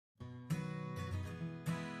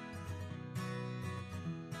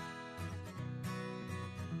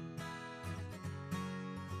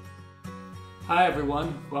Hi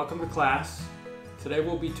everyone, welcome to class. Today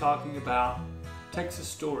we'll be talking about Texas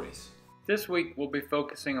stories. This week we'll be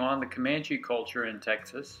focusing on the Comanche culture in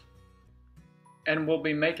Texas, and we'll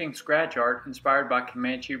be making scratch art inspired by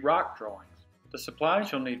Comanche rock drawings. The supplies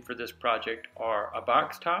you'll need for this project are a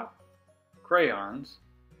box top, crayons,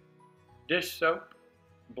 dish soap,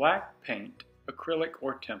 black paint, acrylic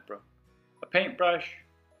or tempera, a paintbrush,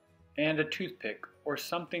 and a toothpick or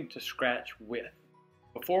something to scratch with.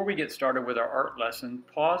 Before we get started with our art lesson,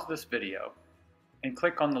 pause this video and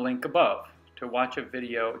click on the link above to watch a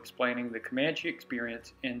video explaining the Comanche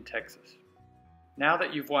experience in Texas. Now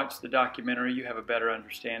that you've watched the documentary, you have a better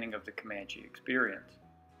understanding of the Comanche experience.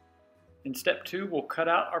 In step 2, we'll cut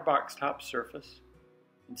out our box top surface.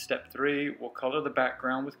 In step 3, we'll color the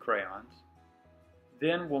background with crayons.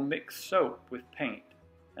 Then we'll mix soap with paint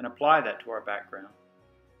and apply that to our background.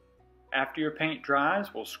 After your paint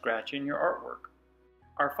dries, we'll scratch in your artwork.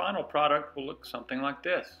 Our final product will look something like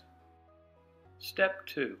this. Step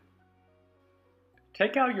 2.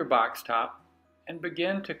 Take out your box top and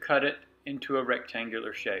begin to cut it into a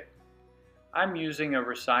rectangular shape. I'm using a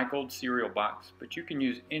recycled cereal box, but you can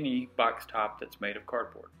use any box top that's made of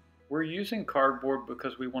cardboard. We're using cardboard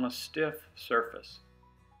because we want a stiff surface.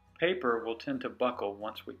 Paper will tend to buckle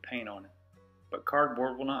once we paint on it, but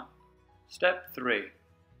cardboard will not. Step 3.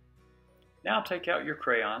 Now take out your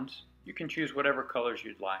crayons. You can choose whatever colors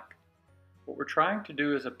you'd like. What we're trying to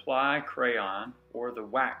do is apply crayon, or the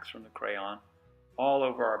wax from the crayon, all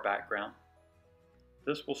over our background.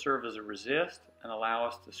 This will serve as a resist and allow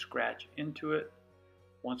us to scratch into it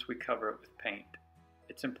once we cover it with paint.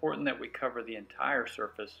 It's important that we cover the entire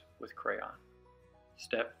surface with crayon.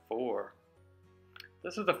 Step 4.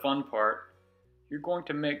 This is the fun part. You're going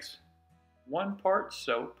to mix 1 part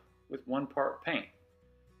soap with 1 part paint.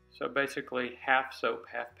 So basically half soap,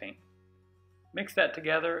 half paint. Mix that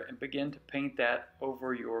together and begin to paint that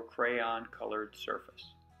over your crayon colored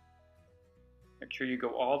surface. Make sure you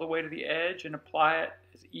go all the way to the edge and apply it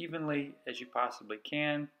as evenly as you possibly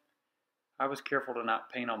can. I was careful to not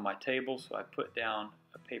paint on my table, so I put down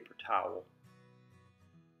a paper towel.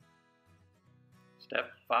 Step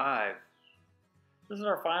 5. This is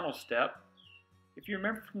our final step. If you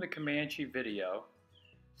remember from the Comanche video,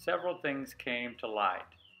 several things came to light.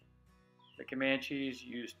 The Comanches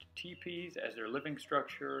used teepees as their living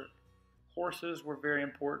structure. Horses were very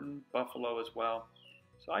important, buffalo as well.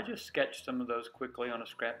 So I just sketched some of those quickly on a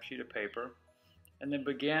scrap sheet of paper and then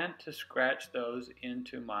began to scratch those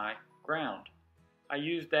into my ground. I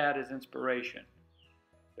used that as inspiration.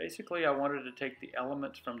 Basically, I wanted to take the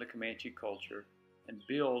elements from the Comanche culture and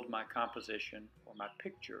build my composition or my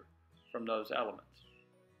picture from those elements.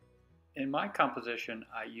 In my composition,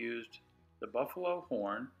 I used the buffalo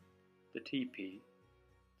horn, the teepee,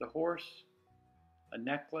 the horse, a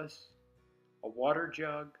necklace, a water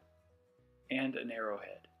jug, and an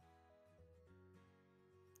arrowhead.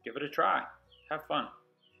 Give it a try. Have fun.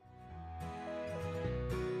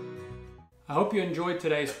 I hope you enjoyed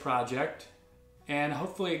today's project, and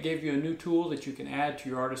hopefully it gave you a new tool that you can add to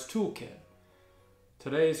your artist toolkit.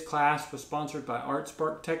 Today's class was sponsored by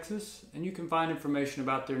ArtSpark Texas, and you can find information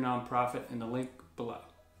about their nonprofit in the link below.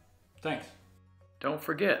 Thanks. Don't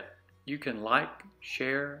forget, you can like,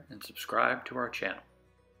 share, and subscribe to our channel.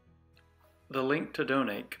 The link to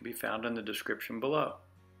donate can be found in the description below.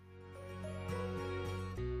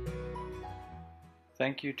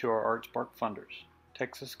 Thank you to our ArtSpark funders: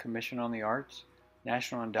 Texas Commission on the Arts,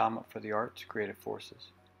 National Endowment for the Arts, Creative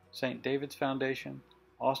Forces, St. David's Foundation,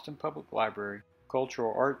 Austin Public Library,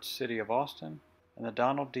 Cultural Arts City of Austin, and the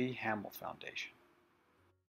Donald D. Hamill Foundation.